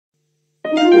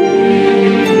Good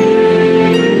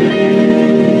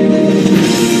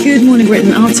morning,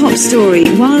 Britain. Our top story,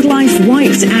 wildlife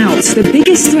wiped out, the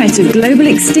biggest threat of global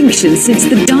extinction since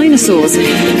the dinosaurs.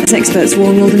 As experts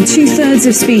warn, more than two-thirds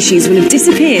of species will have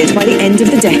disappeared by the end of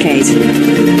the decade.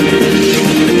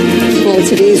 Well,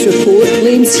 today's report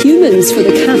blames humans for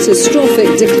the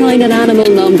catastrophic decline in animal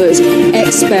numbers.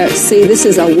 Experts say this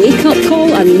is a wake-up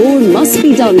call and more must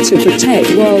be done to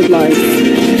protect wildlife.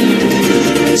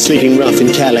 Sleeping rough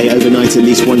in Calais overnight, at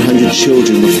least 100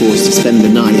 children were forced to spend the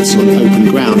night on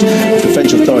open ground after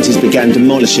French authorities began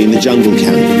demolishing the jungle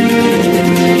camp.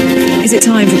 Is it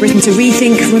time for Britain to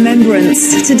rethink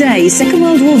remembrance? Today, Second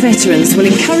World War veterans will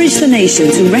encourage the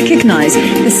nation to recognise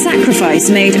the sacrifice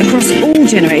made across all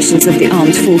generations of the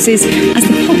armed forces as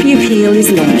the Poppy Appeal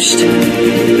is launched.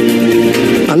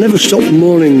 I never stopped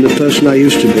mourning the person I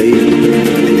used to be,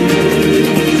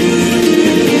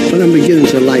 but I'm beginning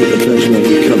to like the person I've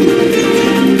become.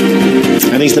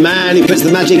 And he's the man who puts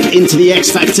the magic into the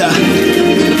X Factor.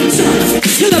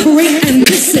 Collaborate and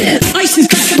listen. Ice is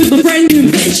back with my brand new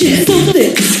invention.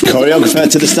 Choreographer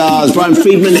to the stars, Brian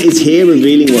Friedman is here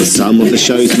revealing what some of the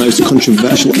show's most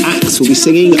controversial acts will be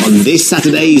singing on this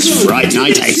Saturday's Fright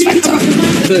Night X Factor.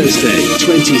 Thursday,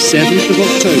 27th of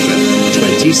October,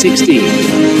 2016.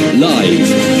 Live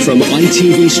from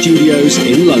ITV Studios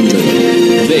in London.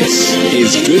 This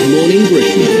is Good Morning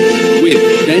Britain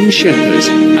with Ben Shepherd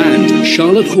and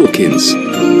Charlotte Hawkins.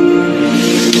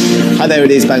 Hi there,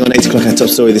 it is bang on 8 o'clock. Our top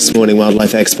story this morning.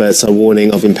 Wildlife experts are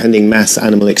warning of impending mass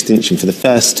animal extinction for the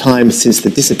first time since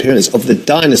the disappearance of the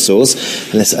dinosaurs,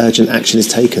 unless urgent action is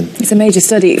taken. It's a major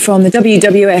study from the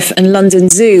WWF and London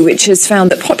Zoo, which has found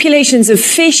that populations of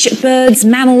fish, birds,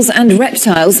 mammals and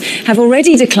reptiles have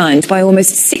already declined by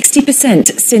almost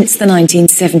 60% since the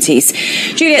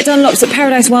 1970s. Juliet Dunlop's at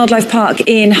Paradise Wildlife Park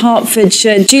in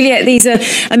Hertfordshire. Juliet, these are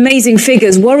amazing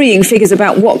figures, worrying figures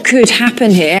about what could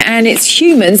happen here, and it's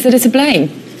humans that are to blame.